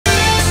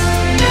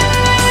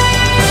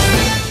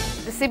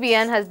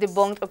CBN has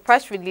debunked a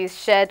press release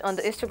shared on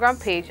the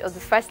Instagram page of the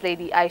First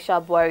Lady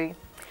Aisha Buhari.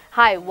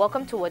 Hi,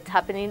 welcome to What's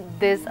Happening.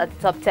 These are the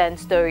top 10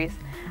 stories.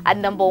 At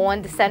number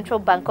 1, the Central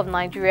Bank of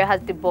Nigeria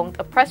has debunked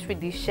a press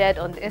release shared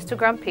on the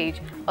Instagram page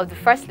of the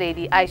First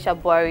Lady Aisha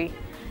Buhari.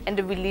 In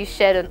the release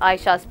shared on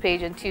Aisha's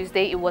page on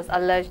Tuesday, it was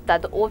alleged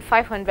that the old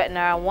 500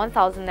 naira and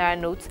 1000 naira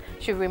notes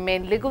should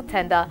remain legal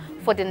tender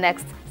for the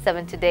next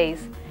 70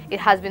 days. It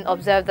has been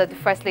observed that the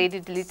First Lady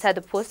deleted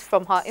the post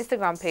from her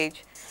Instagram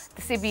page.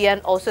 The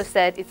CBN also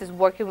said it is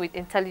working with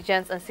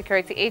intelligence and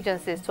security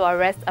agencies to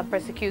arrest and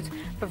prosecute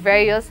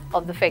purveyors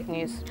of the fake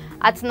news.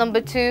 At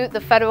number 2, the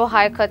Federal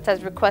High Court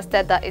has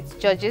requested that its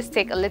judges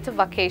take a little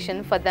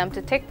vacation for them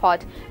to take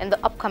part in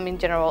the upcoming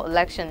general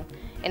election.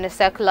 In a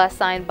circular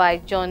signed by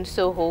John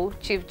Soho,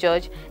 Chief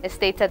Judge, it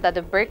stated that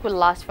the break will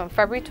last from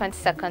February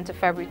 22nd to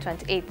February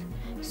 28th.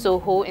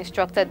 Soho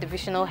instructed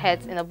divisional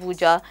heads in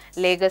Abuja,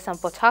 Lagos and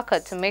Port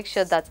Harcourt to make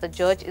sure that a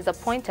judge is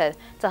appointed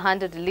to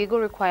handle the legal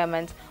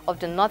requirements of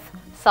the North,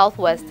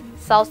 Southwest,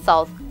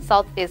 South-South,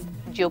 Southeast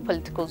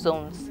geopolitical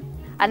zones.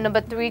 At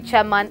number 3,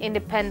 Chairman,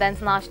 Independent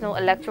National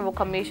Electoral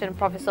Commission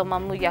Professor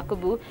Mahmood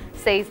Yakubu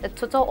says a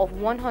total of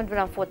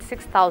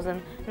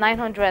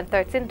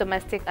 146,913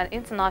 domestic and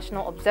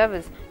international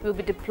observers will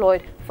be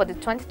deployed for the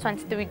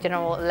 2023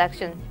 general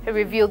election. He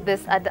revealed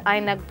this at the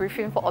INEC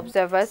briefing for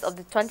observers of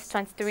the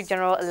 2023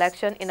 general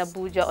election in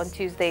Abuja on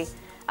Tuesday.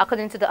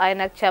 According to the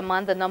INEC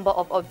chairman, the number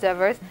of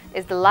observers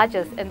is the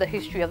largest in the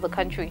history of the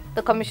country.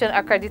 The commission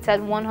accredited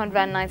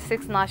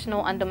 196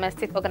 national and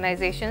domestic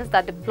organizations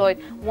that deployed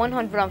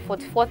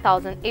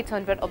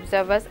 144,800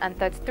 observers and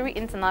 33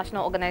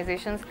 international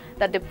organizations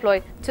that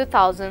deployed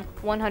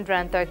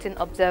 2,113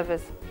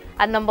 observers.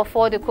 At number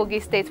 4, the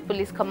Kogi State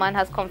Police Command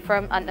has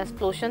confirmed an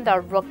explosion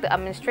that rocked the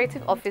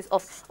administrative office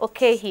of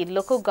Okehi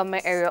local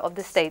government area of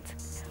the state.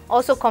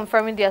 Also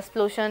confirming the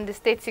explosion, the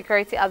State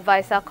Security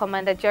Advisor,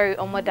 Commander Jerry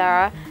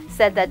Omodara,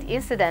 said that the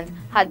incident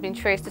had been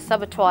traced to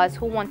saboteurs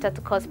who wanted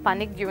to cause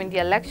panic during the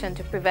election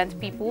to prevent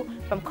people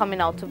from coming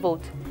out to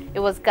vote. It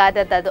was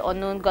gathered that the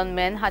unknown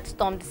gunmen had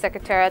stormed the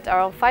secretariat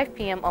around 5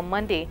 p.m. on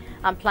Monday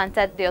and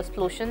planted the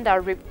explosion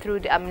that ripped through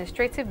the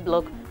administrative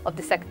block of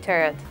the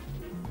secretariat.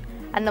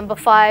 At number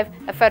 5,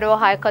 a federal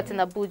high court in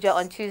Abuja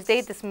on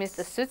Tuesday dismissed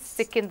a suit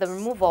seeking the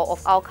removal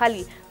of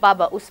Alkali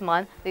Baba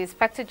Usman, the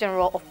Inspector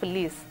General of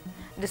Police.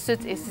 The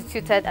suit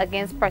instituted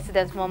against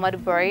President Muhammadu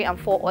Buhari and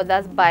 4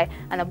 others by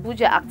an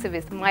Abuja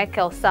activist,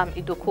 Michael Sam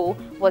Idoko,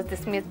 was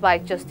dismissed by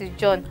Justice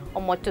John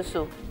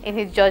Omotoso. In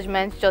his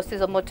judgment, Justice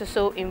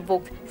Omotoso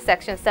invoked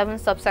Section 7,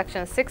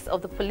 Subsection 6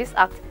 of the Police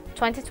Act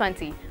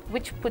 2020,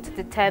 which puts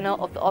the tenure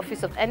of the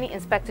office of any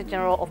Inspector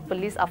General of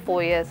Police at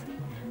 4 years.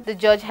 The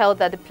judge held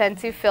that the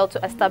plaintiff failed to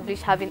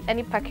establish having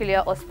any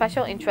peculiar or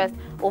special interest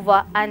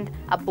over and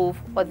above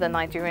other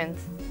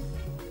Nigerians.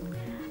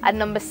 At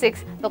number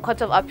 6, the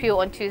Court of Appeal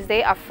on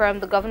Tuesday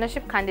affirmed the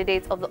governorship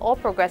candidates of the All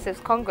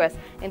Progressives Congress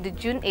in the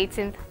June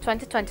 18,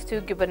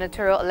 2022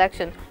 gubernatorial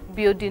election,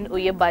 Biodun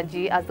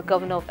Oyebanji as the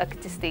governor of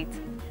Ekiti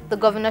State. The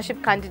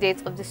governorship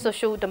candidates of the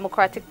Social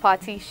Democratic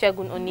Party,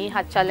 Segun Oni,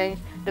 had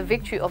challenged the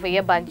victory of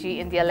Oyebanji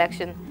in the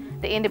election.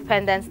 The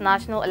Independent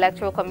National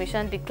Electoral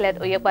Commission declared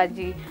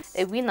Oyebanji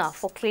a winner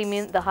for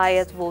claiming the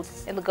highest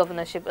votes in the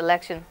governorship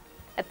election.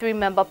 A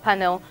 3-member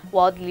panel,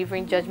 while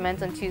delivering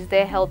judgment on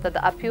Tuesday, held that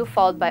the appeal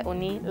filed by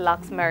Oni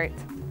lacks merit.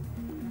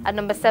 At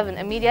number 7,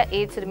 a media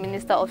aide to the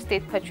Minister of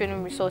State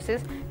Petroleum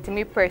Resources,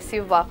 Timipre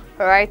Silva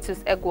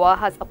Horaitus Egwa,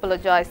 has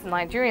apologized to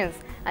Nigerians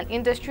and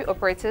industry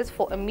operators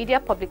for a media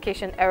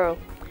publication error.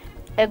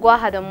 Egwa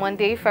had on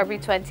Monday, February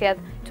 20,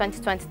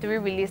 2023,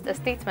 released a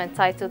statement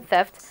titled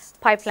Theft,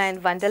 Pipeline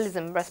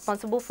Vandalism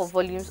Responsible for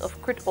Volumes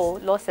of Crude Oil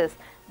Losses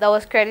that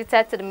was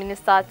credited to the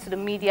minister to the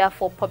media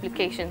for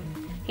publication.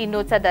 He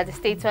noted that the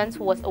statement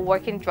was a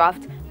working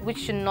draft which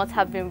should not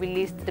have been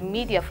released to the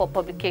media for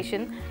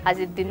publication as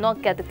it did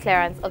not get the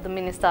clearance of the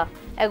minister.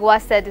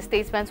 Egwa said the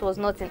statement was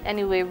not in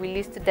any way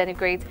released to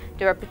denigrate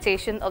the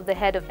reputation of the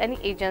head of any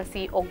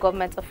agency or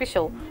government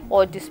official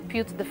or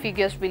dispute the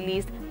figures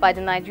released by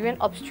the Nigerian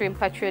Upstream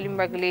Petroleum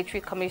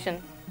Regulatory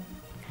Commission.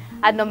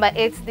 At number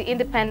 8, the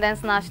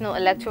Independent National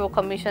Electoral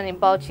Commission in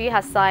Bauchi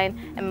has signed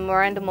a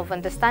memorandum of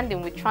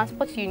understanding with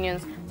transport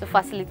unions to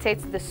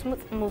facilitate the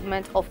smooth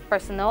movement of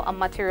personnel and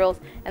materials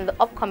in the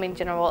upcoming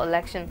general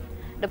election.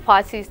 The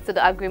parties to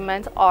the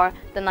agreement are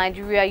the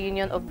Nigeria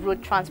Union of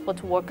Road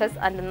Transport Workers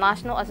and the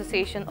National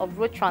Association of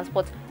Road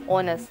Transport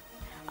Owners.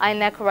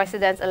 INEC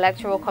Resident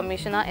Electoral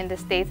Commissioner in the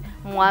state,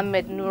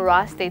 Mohammed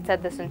Noura,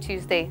 stated this on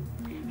Tuesday.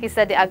 He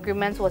said the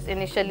agreement was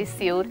initially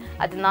sealed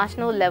at the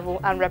national level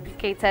and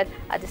replicated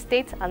at the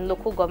state and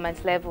local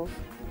government levels.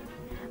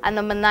 At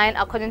number 9,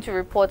 according to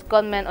reports,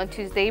 gunmen on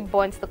Tuesday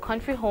burnt the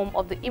country home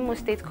of the Imo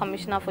State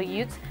Commissioner for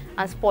Youth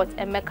and Sports,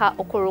 Emeka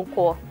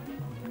Okoronkwo.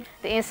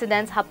 The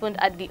incident happened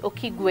at the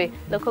Okigwe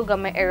local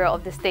government area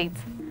of the state.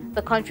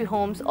 the country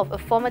homes of a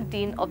former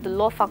dean of the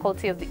law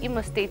faculty of the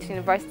Imo State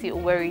University,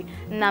 Owerri,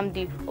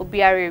 Nnamdi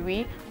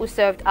Obiareri, who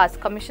served as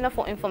Commissioner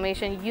for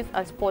Information, Youth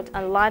and Sport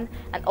and Land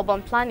and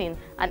Urban Planning,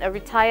 and a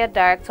retired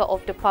Director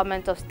of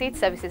Department of State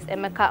Services,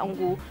 Emeka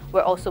Ngu,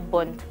 were also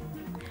burned.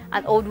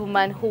 An old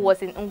woman who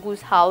was in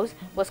Ngu's house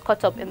was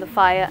caught up in the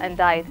fire and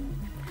died.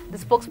 The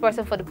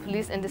spokesperson for the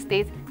police in the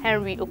state,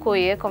 Henry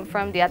Okoye,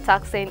 confirmed the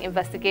attack, saying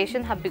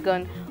investigation had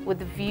begun with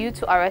the view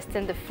to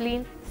arresting the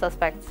fleeing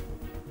suspects.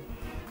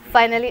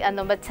 Finally, at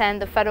number 10,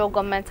 the federal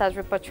government has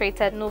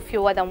repatriated no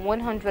fewer than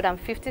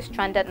 150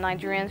 stranded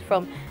Nigerians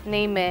from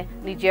Niamey,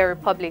 Niger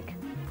Republic.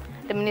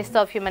 The Minister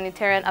of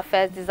Humanitarian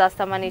Affairs,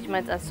 Disaster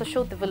Management and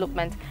Social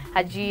Development,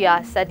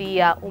 Hajiya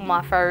Sadiya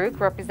Umar Farouk,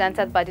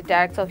 represented by the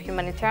Director of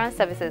Humanitarian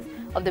Services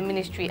of the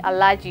Ministry,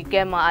 Alhaji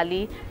Gema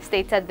Ali,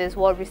 stated this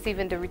while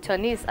receiving the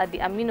returnees at the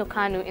Aminu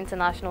Kano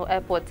International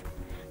Airport.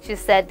 She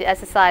said the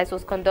exercise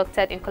was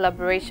conducted in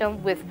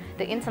collaboration with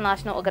the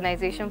International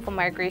Organization for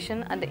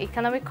Migration and the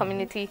Economic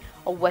Community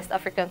of West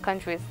African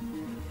Countries.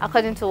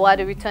 According to her,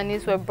 the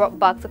returnees were brought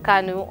back to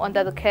Kano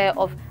under the care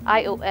of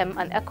IOM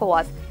and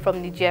ECOWAS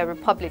from Niger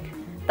Republic.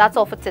 That's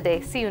all for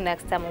today. See you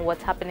next time on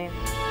What's Happening.